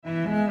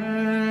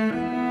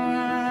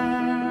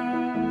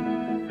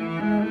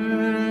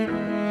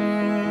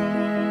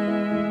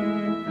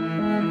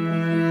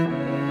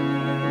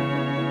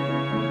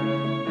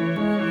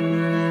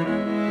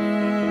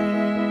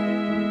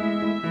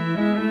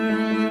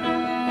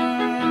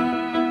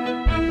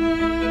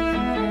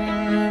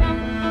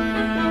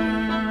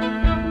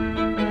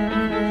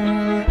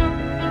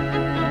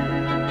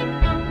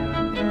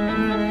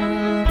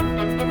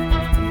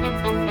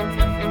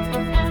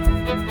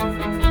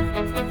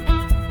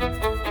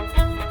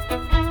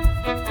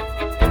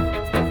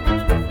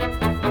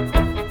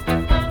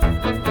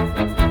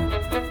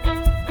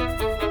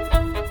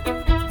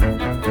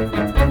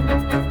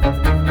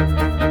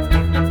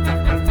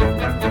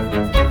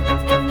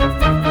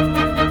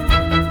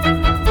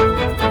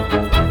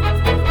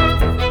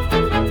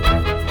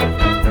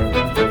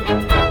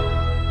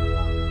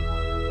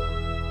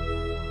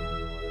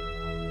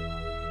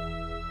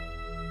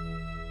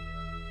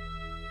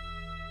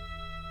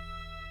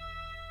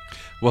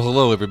Well,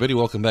 hello, everybody.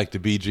 Welcome back to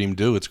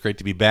BeDreamDo. It's great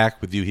to be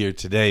back with you here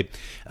today.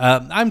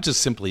 I'm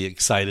just simply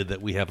excited that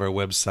we have our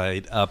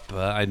website up.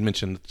 I'd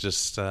mentioned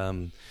just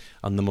on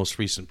the most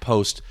recent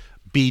post,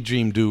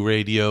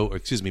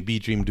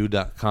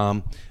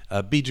 BeDreamDo.com.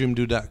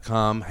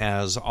 BeDreamDo.com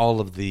has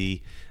all of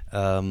the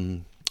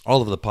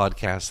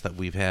podcasts that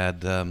we've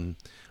had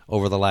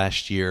over the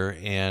last year,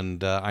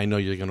 and I know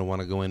you're going to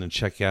want to go in and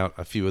check out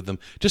a few of them.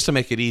 Just to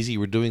make it easy,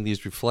 we're doing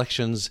these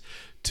reflections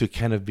to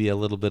kind of be a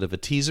little bit of a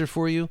teaser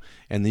for you,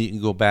 and then you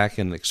can go back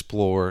and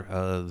explore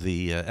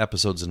the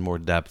episodes in more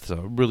depth. So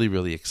really,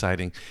 really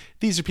exciting.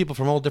 These are people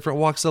from all different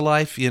walks of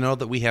life,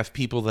 that we have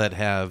people that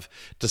have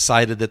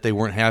decided that they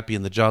weren't happy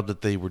in the job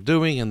that they were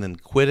doing and then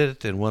quit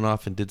it and went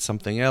off and did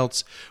something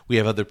else. We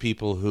have other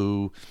people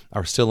who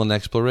are still in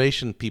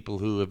exploration, people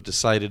who have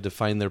decided to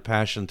find their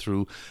passion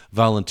through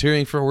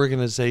volunteering for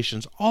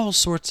organizations, all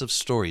sorts of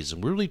stories.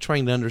 And we're really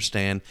trying to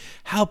understand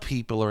how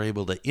people are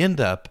able to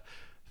end up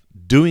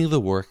doing the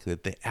work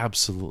that they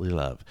absolutely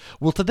love.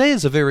 Well, today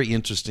is a very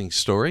interesting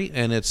story,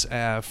 and it's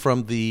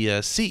from the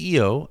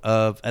CEO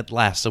of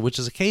Atlasta, which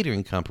is a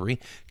catering company.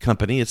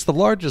 It's the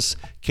largest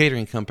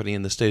catering company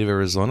in the state of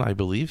Arizona, I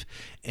believe,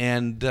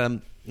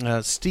 and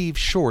Steve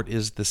Short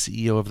is the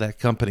CEO of that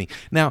company.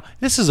 Now,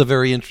 this is a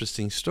very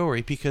interesting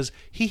story because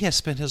he has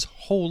spent his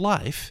whole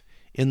life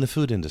in the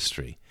food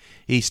industry.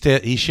 He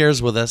shares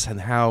with us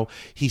and how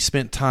he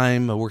spent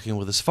time working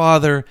with his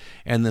father,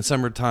 and then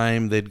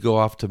summertime they'd go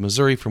off to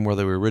Missouri from where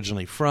they were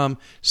originally from,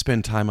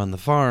 spend time on the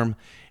farm,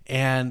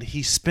 and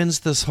he spins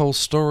this whole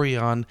story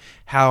on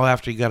how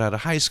after he got out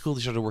of high school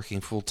he started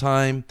working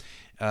full-time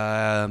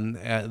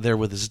there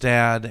with his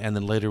dad, and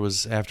then later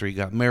was after he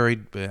got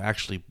married,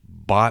 actually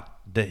bought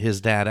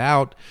his dad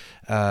out,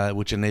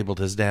 which enabled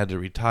his dad to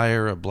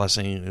retire, a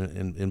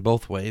blessing in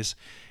both ways.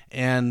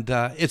 And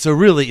it's a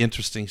really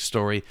interesting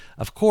story.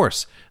 Of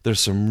course, there's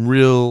some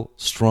real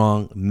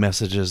strong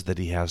messages that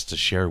he has to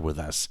share with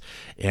us.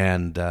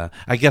 And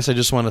I guess I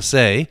just want to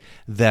say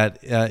that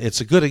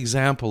it's a good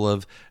example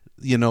of,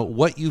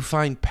 what you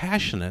find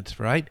passionate,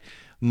 right,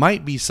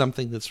 might be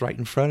something that's right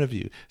in front of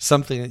you,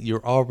 something that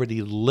you're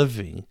already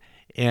living.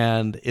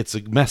 And it's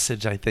a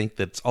message, I think,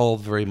 that's all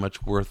very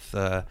much worth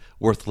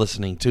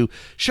listening to.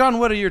 Sean,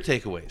 what are your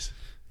takeaways?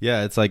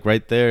 Yeah, it's like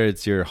right there.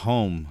 It's your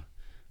home,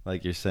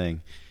 like you're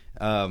saying.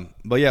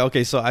 But yeah,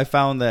 okay. So I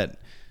found that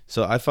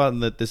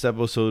this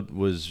episode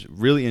was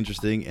really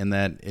interesting in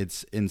that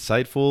it's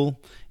insightful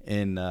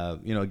and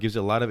it gives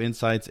you a lot of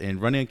insights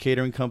in running a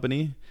catering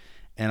company.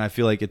 And I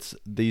feel like it's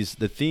the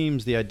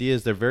themes, the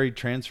ideas, they're very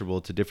transferable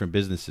to different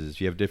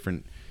businesses. You have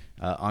different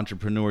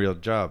entrepreneurial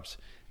jobs.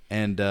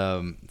 And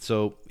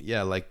so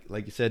yeah, like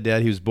you said,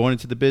 Dad, he was born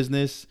into the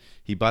business.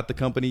 He bought the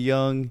company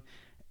young.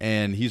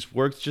 And he's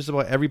worked just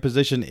about every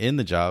position in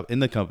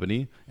the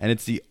company, and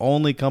it's the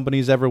only company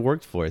he's ever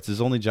worked for. It's his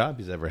only job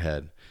he's ever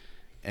had,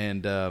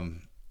 and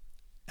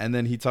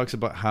then he talks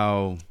about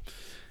how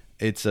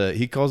it's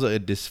he calls it a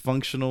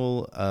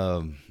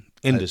dysfunctional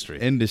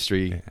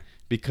industry yeah,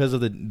 because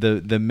of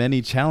the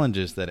many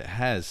challenges that it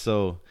has.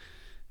 So,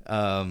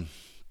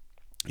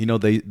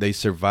 they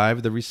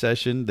survived the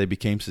recession, they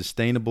became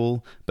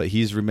sustainable, but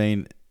he's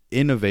remained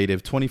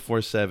innovative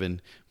 24/7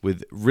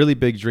 with really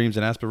big dreams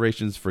and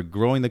aspirations for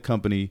growing the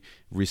company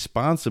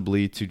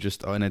responsibly to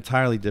just an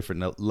entirely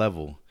different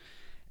level.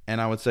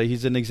 And I would say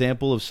he's an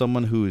example of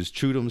someone who is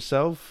true to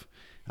himself.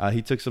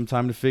 He took some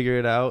time to figure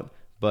it out,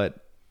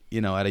 but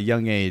at a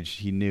young age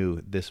he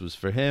knew this was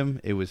for him.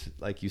 It was,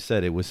 like you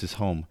said, it was his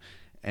home.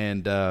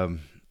 And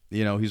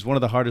he's one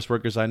of the hardest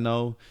workers I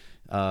know.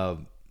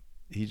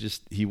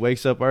 He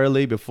wakes up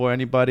early before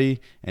anybody,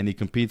 and he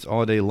competes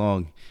all day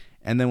long.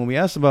 And then when we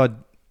asked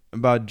about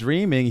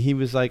dreaming, he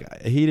was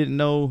like, he didn't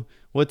know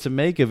what to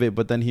make of it,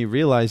 but then he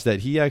realized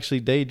that he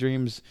actually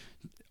daydreams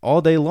all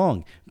day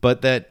long,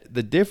 but that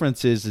the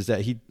difference is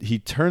that he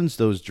turns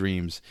those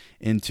dreams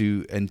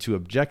into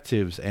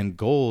objectives and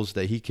goals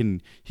that he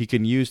can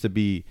use to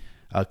be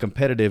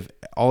competitive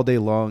all day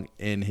long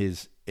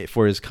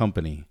for his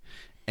company.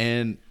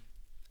 And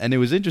it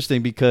was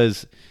interesting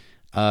because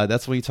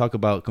that's when you talk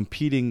about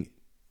competing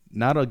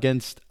not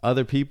against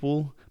other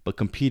people but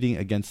competing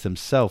against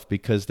himself,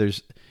 because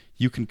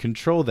you can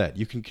control that.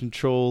 You can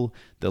control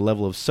the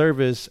level of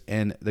service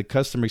and the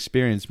customer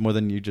experience more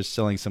than you just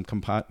selling some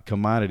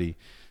commodity.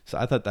 So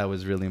I thought that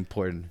was really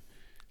important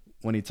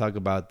when he talked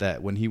about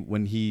that. When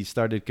he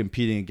started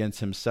competing against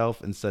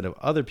himself instead of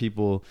other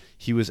people,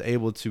 he was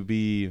able to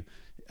be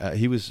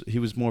he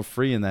was more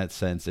free in that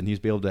sense, and he was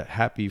able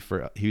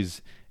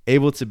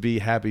to be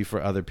happy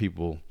for other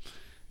people.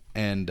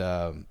 And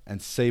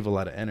save a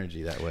lot of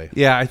energy that way.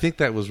 Yeah, I think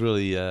that was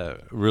really a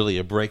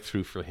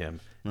breakthrough for him.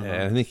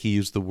 I think he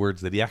used the words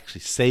that he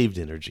actually saved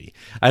energy.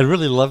 I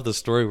really love the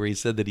story where he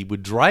said that he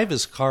would drive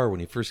his car when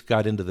he first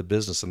got into the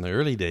business in the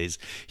early days.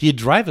 He'd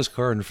drive his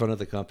car in front of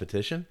the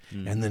competition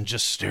and then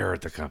just stare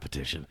at the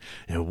competition.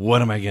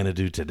 What am I going to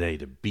do today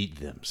to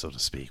beat them, so to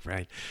speak,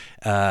 right?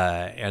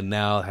 And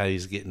now how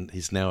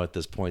he's now at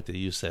this point that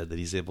you said that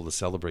he's able to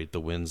celebrate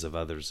the wins of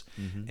others.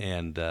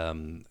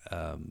 And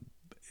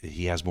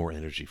he has more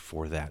energy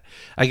for that.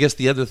 I guess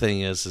the other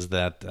thing is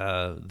that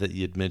that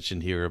you'd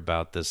mentioned here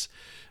about this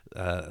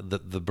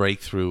the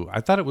breakthrough.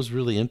 I thought it was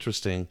really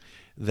interesting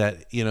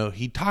that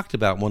he talked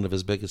about one of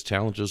his biggest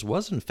challenges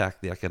was in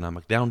fact the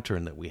economic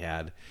downturn that we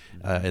had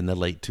in the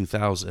late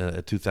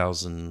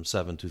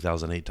 2007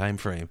 2008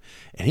 timeframe,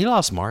 and he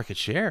lost market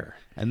share.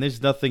 And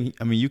there's nothing.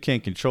 I mean, you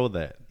can't control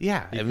that.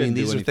 Yeah, I mean,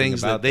 these are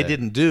things that they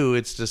didn't do.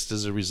 It's just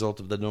as a result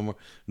of the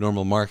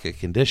normal market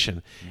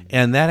condition,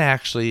 and that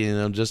actually,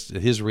 just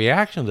his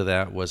reaction to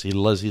that was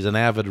he's an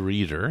avid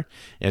reader,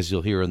 as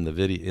you'll hear in the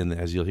video,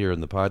 as you'll hear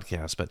in the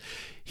podcast. But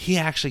he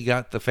actually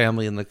got the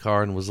family in the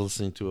car and was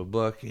listening to a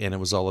book, and it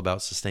was all about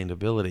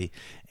sustainability,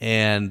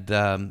 and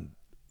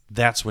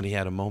that's when he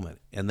had a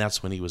moment, and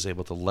that's when he was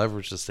able to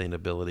leverage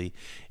sustainability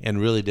and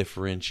really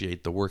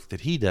differentiate the work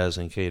that he does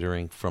in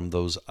catering from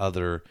those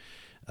other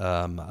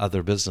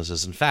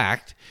businesses. In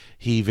fact,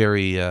 he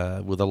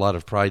with a lot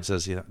of pride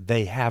says,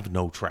 they have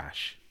no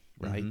trash,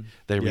 right? Mm-hmm.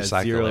 They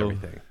recycle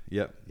everything.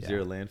 Yep,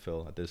 zero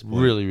landfill at this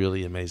point. Really,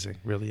 really amazing,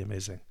 really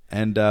amazing.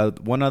 And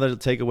one other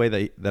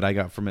takeaway that I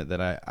got from it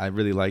that I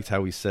really liked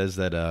how he says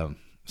that.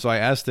 So I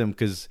asked him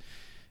because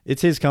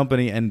it's his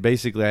company, and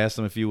basically I asked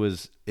him if he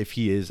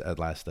is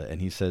Atlasta, and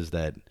he says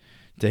that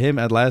to him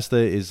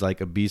Atlasta is like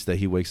a beast that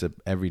he wakes up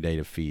every day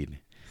to feed.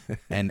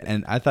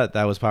 and I thought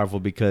that was powerful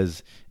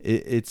because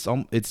it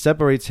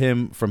separates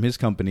him from his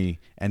company,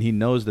 and he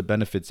knows the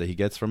benefits that he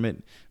gets from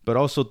it, but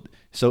also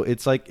so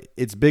it's like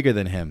it's bigger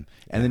than him.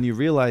 And then you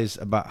realize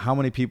about how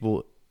many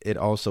people it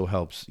also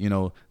helps,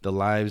 the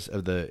lives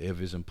of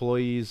his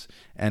employees,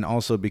 and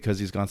also because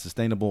he's gone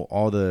sustainable,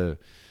 all the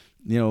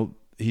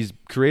he's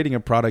creating a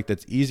product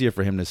that's easier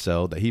for him to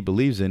sell, that he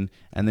believes in,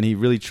 and then he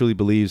really truly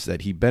believes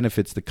that he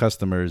benefits the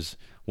customers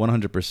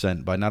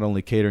 100% by not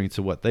only catering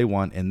to what they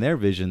want in their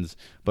visions,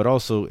 but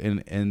also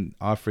in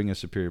offering a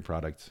superior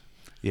product.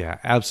 Yeah,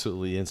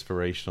 absolutely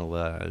inspirational.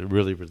 I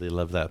really, really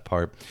love that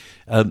part.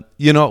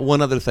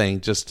 One other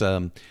thing, just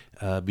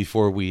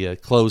before we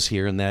close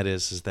here, and that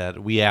is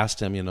that we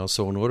asked him,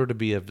 so in order to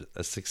be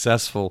a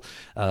successful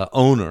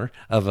owner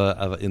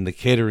in the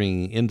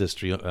catering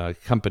industry,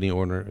 company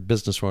owner,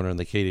 business owner in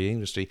the catering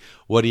industry,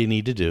 what do you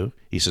need to do?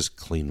 He says,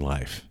 clean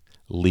life.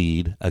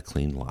 Lead a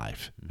clean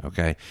life,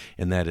 okay?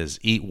 And that is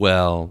eat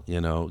well,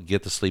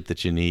 get the sleep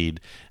that you need,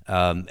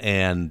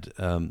 and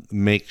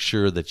make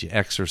sure that you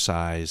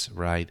exercise,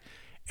 right?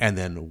 And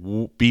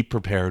then be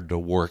prepared to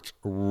work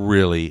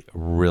really,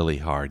 really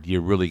hard.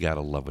 You really got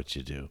to love what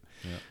you do.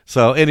 Yeah.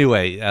 So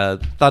anyway,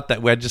 thought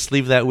that I'd just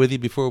leave that with you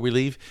before we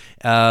leave.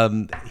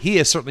 He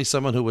is certainly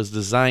someone who has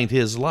designed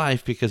his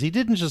life because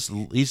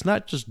he's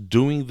not just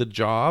doing the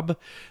job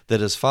that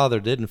his father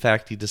did. In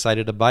fact, he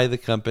decided to buy the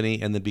company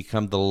and then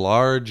become the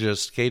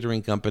largest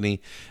catering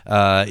company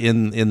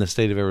in the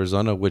state of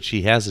Arizona, which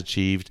he has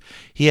achieved.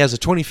 He has a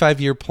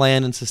 25-year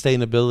plan in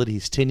sustainability.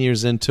 He's 10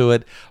 years into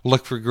it.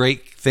 Look for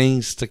great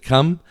things to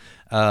come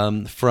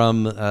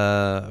from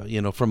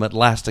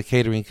Atlasta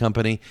Catering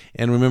Company.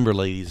 And remember,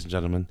 ladies and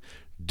gentlemen,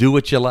 do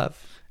what you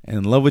love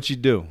and love what you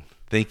do.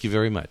 Thank you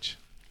very much.